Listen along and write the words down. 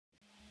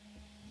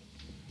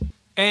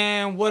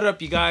And what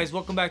up, you guys?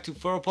 Welcome back to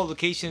Furrow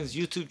Publications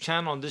YouTube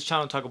channel. On this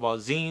channel, I talk about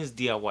zines,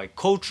 DIY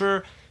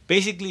culture.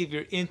 Basically, if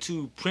you're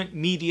into print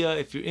media,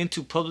 if you're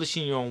into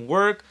publishing your own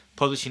work,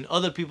 publishing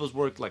other people's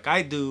work like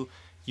I do,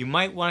 you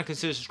might want to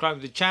consider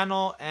subscribing to the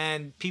channel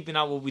and peeping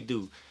out what we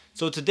do.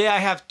 So today I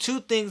have two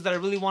things that I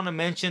really want to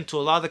mention to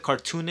a lot of the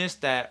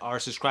cartoonists that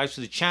are subscribed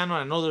to the channel.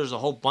 I know there's a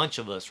whole bunch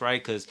of us,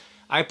 right? Because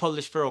I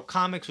publish Scarfff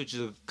Comics, which is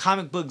a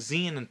comic book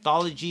zine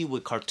anthology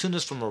with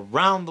cartoonists from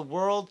around the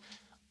world.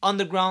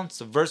 Underground,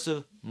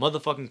 subversive,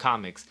 motherfucking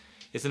comics.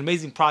 It's an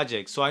amazing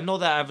project. So I know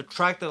that I've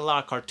attracted a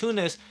lot of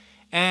cartoonists,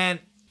 and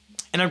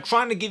I'm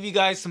trying to give you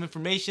guys some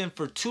information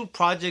for two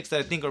projects that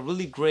I think are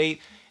really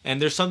great,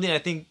 and there's something I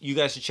think you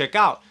guys should check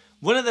out.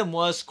 One of them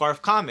was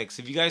Scarfff Comics.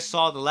 If you guys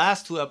saw the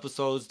last two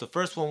episodes, the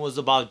first one was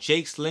about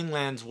Jake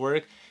Slingland's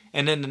work,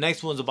 and then the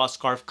next one was about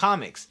Scarfff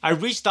Comics. I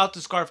reached out to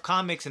Scarfff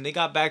Comics, and they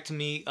got back to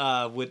me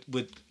with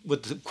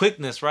the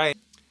quickness, right?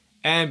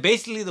 And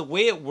basically the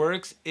way it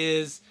works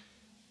is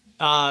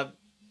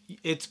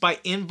it's by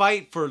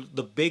invite for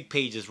the big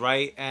pages,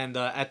 right? And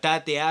at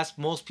that, they ask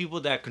most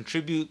people that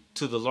contribute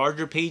to the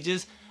larger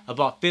pages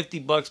about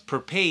 $50 per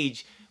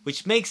page,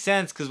 which makes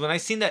sense because when I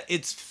seen that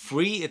it's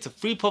free, it's a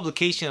free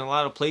publication in a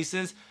lot of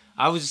places,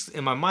 I was just,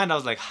 in my mind, I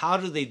was like, how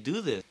do they do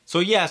this? So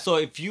yeah, so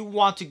if you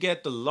want to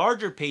get the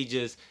larger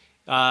pages,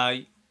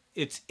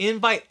 it's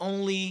invite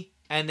only.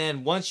 And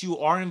then once you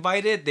are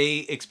invited, they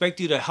expect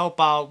you to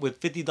help out with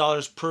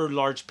 $50 per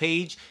large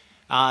page.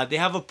 They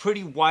have a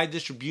pretty wide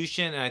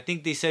distribution, and I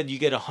think they said you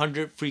get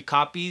 100 free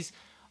copies.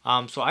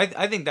 So I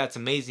think that's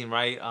amazing,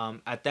 right?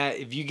 At that,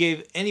 if you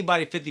gave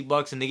anybody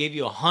 $50 and they gave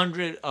you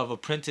 100 of a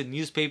printed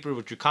newspaper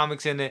with your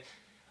comics in it,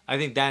 I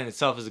think that in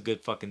itself is a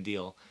good fucking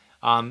deal.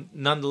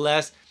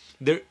 Nonetheless,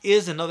 there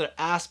is another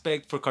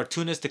aspect for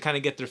cartoonists to kind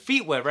of get their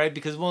feet wet, right?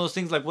 Because one of those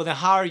things like, well, then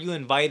how are you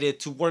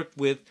invited to work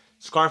with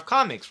Scarfff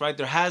Comics, right?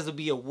 There has to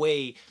be a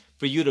way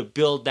for you to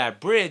build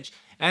that bridge,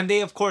 and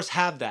they, of course,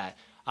 have that.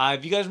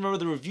 If you guys remember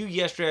the review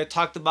yesterday, I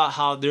talked about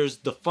how there's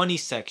the funny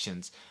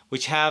sections,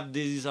 which have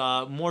these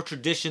more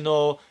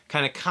traditional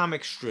kind of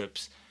comic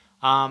strips.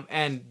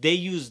 And they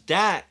use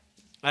that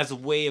as a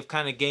way of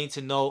kind of getting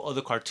to know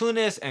other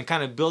cartoonists and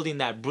kind of building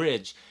that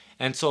bridge.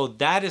 And so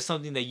that is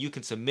something that you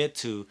can submit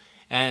to.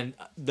 And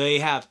they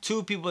have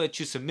two people that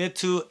you submit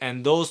to,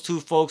 and those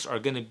two folks are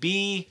going to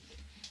be...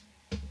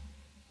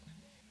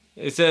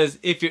 It says,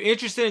 if you're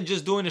interested in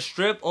just doing a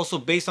strip, also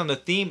based on the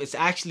theme, it's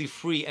actually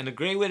free and a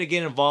great way to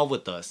get involved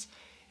with us.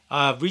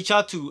 Reach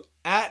out to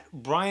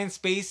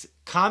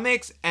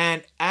 @BrianSpaceComics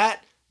and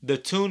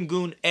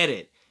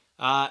 @TheToonGoonEdit.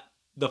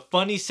 The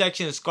funny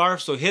section is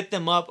Scarfff, so hit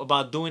them up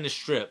about doing a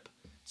strip.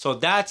 So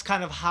that's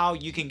kind of how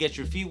you can get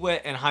your feet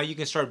wet and how you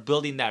can start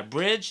building that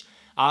bridge.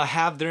 I'll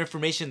have their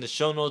information in the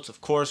show notes,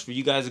 of course, for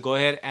you guys to go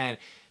ahead and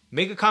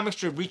make a comic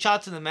strip. Reach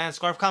out to them, man.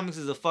 Scarfff Comics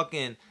is a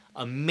fucking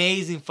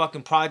amazing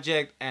fucking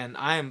project, and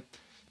I am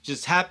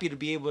just happy to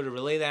be able to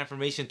relay that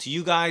information to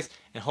you guys,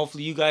 and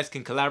hopefully you guys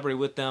can collaborate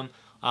with them.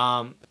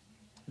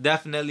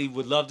 Definitely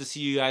would love to see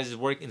you guys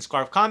work in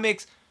Scarfff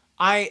Comics.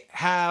 I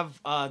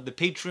have the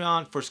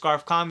Patreon for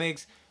Scarfff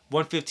Comics,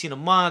 $1.15 a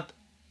month.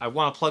 I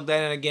want to plug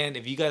that in again.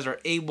 If you guys are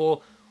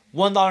able,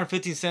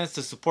 $1.15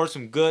 to support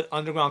some good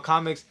underground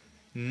comics,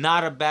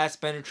 not a bad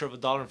expenditure of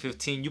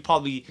 $1.15. You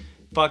probably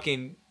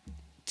fucking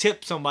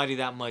tip somebody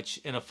that much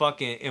in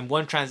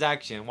one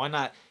transaction. Why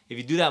not? If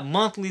you do that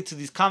monthly to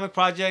these comic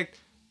projects,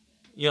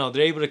 you know,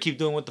 they're able to keep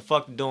doing what the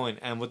fuck they're doing,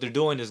 and what they're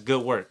doing is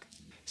good work.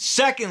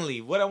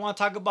 Secondly, what I want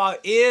to talk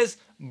about is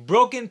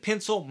Broken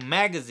Pencil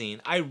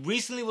Magazine. I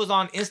recently was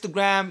on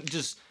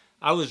Instagram,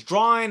 I was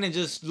drawing and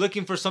just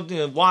looking for something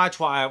to watch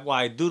while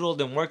I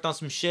doodled and worked on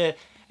some shit,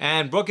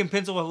 and Broken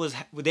Pencil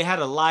they had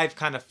a live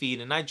kind of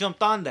feed, and I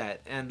jumped on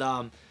that, and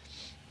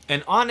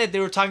on it, they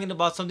were talking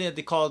about something that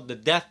they called the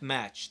death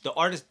match, the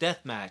artist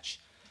death match.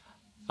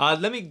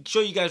 Let me show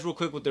you guys real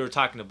quick what they were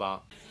talking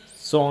about.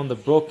 So on the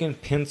Broken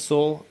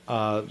Pencil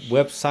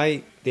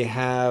website, they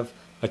have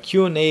a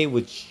Q&A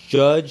with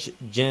Judge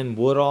Jen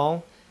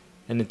Woodall,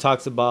 and it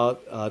talks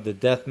about the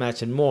death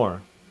match and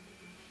more.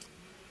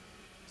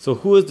 So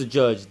who is the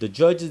judge? The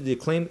judge is the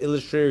acclaimed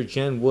illustrator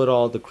Jen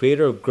Woodall, the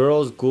creator of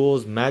Girls,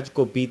 Ghouls,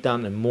 Magical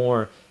Beatdown, and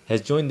more,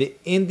 has joined the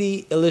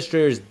Indie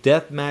Illustrators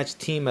Deathmatch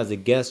team as a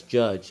guest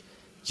judge.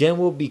 Jen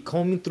will be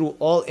combing through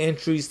all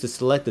entries to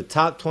select the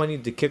top 20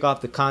 to kick off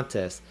the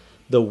contest.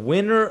 The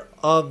winner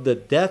of the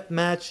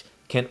deathmatch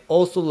can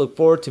also look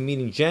forward to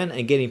meeting Jen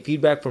and getting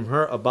feedback from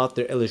her about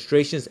their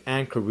illustrations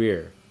and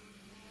career.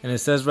 And it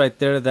says right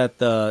there that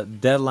the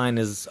deadline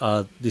is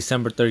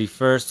December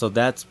 31st, so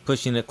that's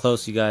pushing it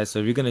close, you guys. So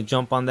if you're going to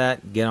jump on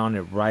that, get on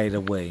it right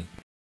away.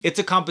 It's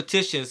a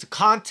competition. It's a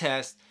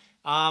contest.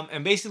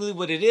 And basically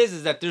what it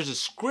is that there's a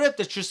script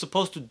that you're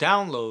supposed to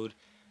download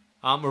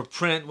or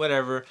print,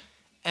 whatever,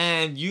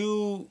 and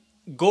you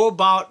go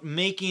about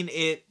making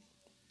it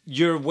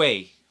your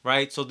way,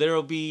 right? So there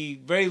will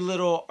be very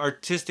little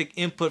artistic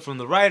input from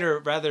the writer.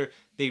 Rather,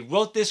 they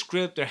wrote this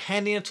script, they're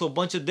handing it to a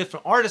bunch of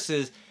different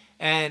artists,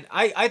 and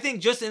I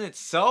think just in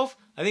itself,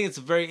 I think it's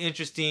a very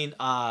interesting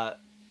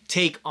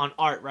take on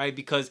art, right?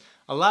 Because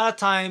a lot of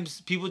times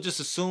people just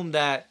assume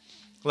that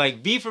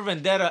like V for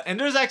Vendetta, and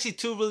there's actually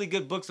 2 really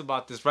good books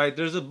about this, right?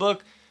 There's a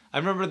book, I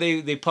remember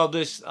they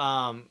published,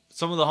 some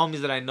of the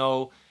homies that I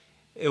know,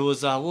 it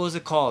was, what was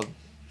it called?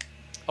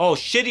 Oh,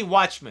 Shitty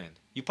Watchmen.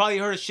 You probably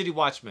heard of Shitty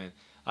Watchmen.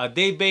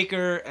 Dave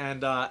Baker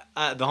and the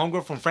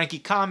homegirl from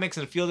Scarfff Comics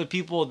and a few other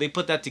people, they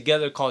put that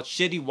together called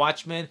Shitty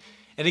Watchmen.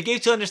 And it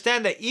gave to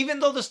understand that even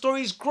though the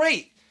story is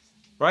great,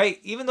 right?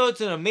 Even though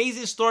it's an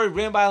amazing story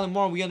written by Alan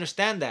Moore, we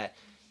understand that.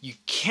 You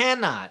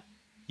cannot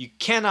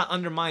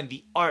undermine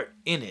the art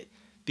in it.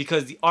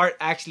 Because the art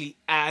actually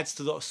adds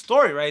to the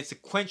story, right? It's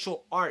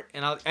sequential art.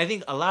 And I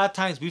think a lot of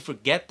times we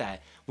forget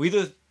that. We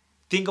either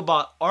think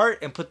about art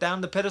and put that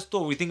on the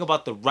pedestal, or we think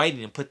about the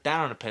writing and put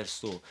that on the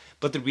pedestal.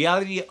 But the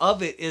reality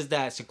of it is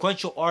that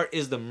sequential art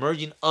is the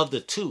merging of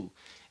the two.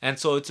 And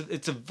so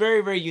it's a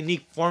very, very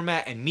unique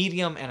format and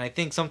medium. And I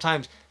think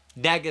sometimes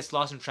that gets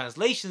lost in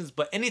translations.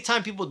 But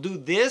anytime people do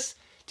this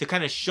to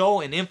kind of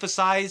show and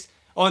emphasize.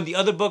 Oh, and the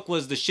other book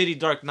was The Shitty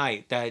Dark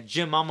Knight that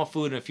Jim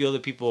Mamafood and a few other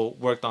people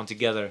worked on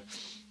together.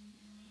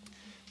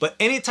 But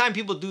anytime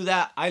people do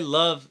that, I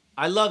love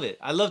it.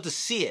 I love to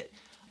see it.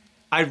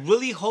 I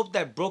really hope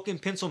that Broken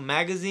Pencil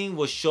Magazine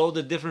will show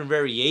the different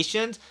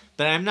variations,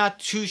 but I'm not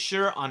too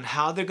sure on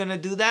how they're going to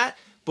do that.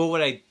 But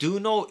what I do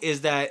know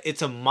is that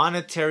it's a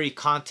monetary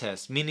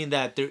contest, meaning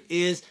that there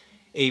is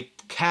a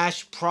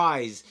cash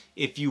prize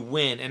if you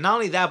win. And not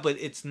only that, but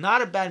it's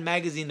not a bad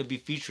magazine to be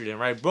featured in,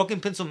 right? Broken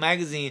Pencil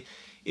Magazine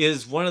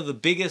is one of the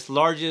biggest,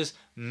 largest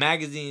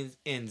magazines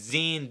in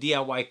zine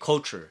DIY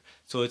culture.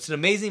 So it's an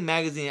amazing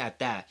magazine at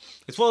that.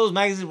 It's one of those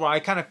magazines where I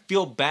kind of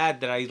feel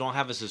bad that I don't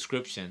have a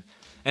subscription.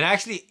 And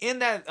actually in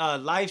that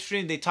live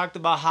stream, they talked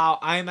about how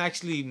I am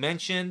actually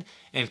mentioned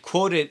and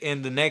quoted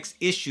in the next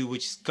issue,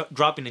 which is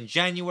dropping in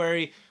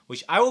January,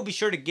 which I will be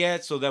sure to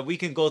get so that we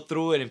can go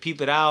through it and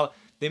peep it out.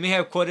 They may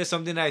have quoted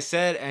something that I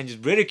said and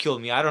just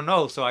ridiculed me. I don't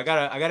know. So I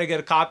gotta get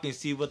a copy and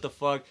see what the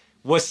fuck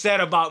was said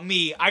about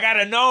me. I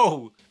gotta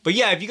know. But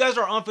yeah, if you guys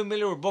are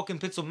unfamiliar with Broken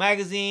Pencil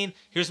Magazine,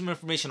 here's some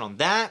information on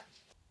that.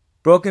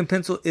 Broken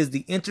Pencil is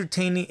the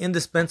entertaining,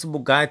 indispensable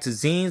guide to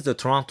zines, the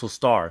Toronto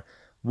Star.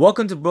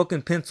 Welcome to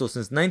Broken Pencil.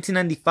 Since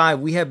 1995,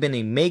 we have been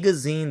a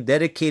magazine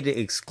dedicated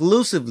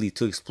exclusively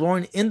to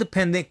exploring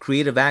independent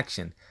creative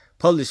action.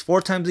 Published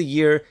 4 times a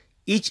year,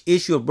 each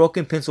issue of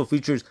Broken Pencil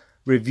features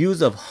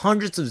reviews of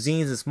hundreds of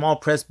zines and small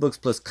press books,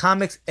 plus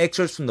comics,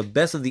 excerpts from the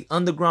best of the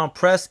underground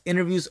press,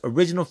 interviews,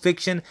 original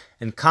fiction,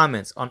 and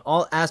comments on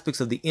all aspects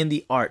of the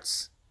indie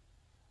arts.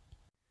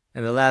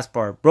 And the last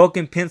part,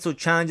 Broken Pencil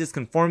challenges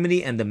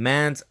conformity and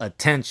demands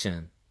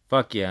attention.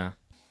 Fuck yeah.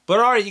 But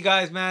alright, you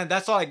guys, man,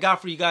 that's all I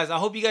got for you guys. I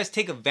hope you guys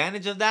take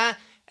advantage of that.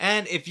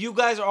 And if you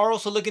guys are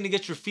also looking to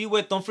get your feet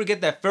wet, don't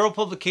forget that Feral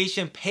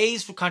Publication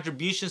pays for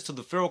contributions to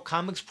the Feral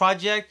Comics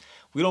project.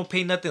 We don't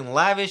pay nothing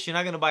lavish. You're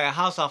not going to buy a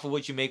house off of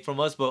what you make from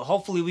us. But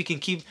hopefully we can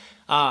keep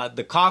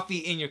the coffee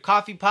in your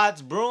coffee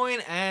pots brewing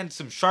and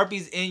some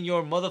Sharpies in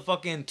your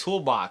motherfucking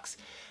toolbox.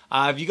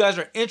 If you guys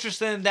are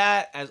interested in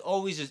that, as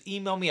always, just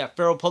email me at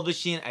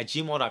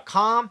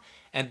feralpublishing@gmail.com.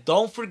 And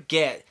don't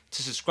forget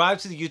to subscribe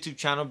to the YouTube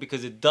channel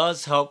because it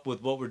does help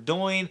with what we're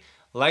doing.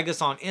 Like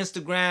us on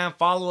Instagram,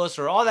 follow us,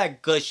 or all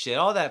that good shit,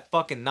 all that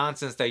fucking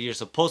nonsense that you're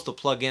supposed to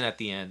plug in at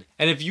the end.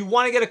 And if you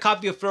want to get a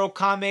copy of Feral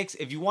Comics,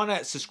 if you want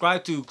to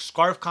subscribe to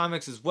Scarfff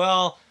Comics as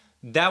well,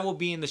 that will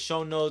be in the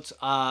show notes.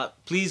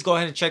 Please go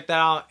ahead and check that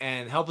out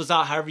and help us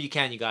out however you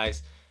can, you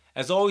guys.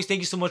 As always, thank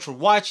you so much for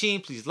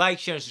watching. Please like,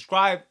 share, and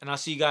subscribe, and I'll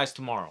see you guys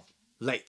tomorrow. Late.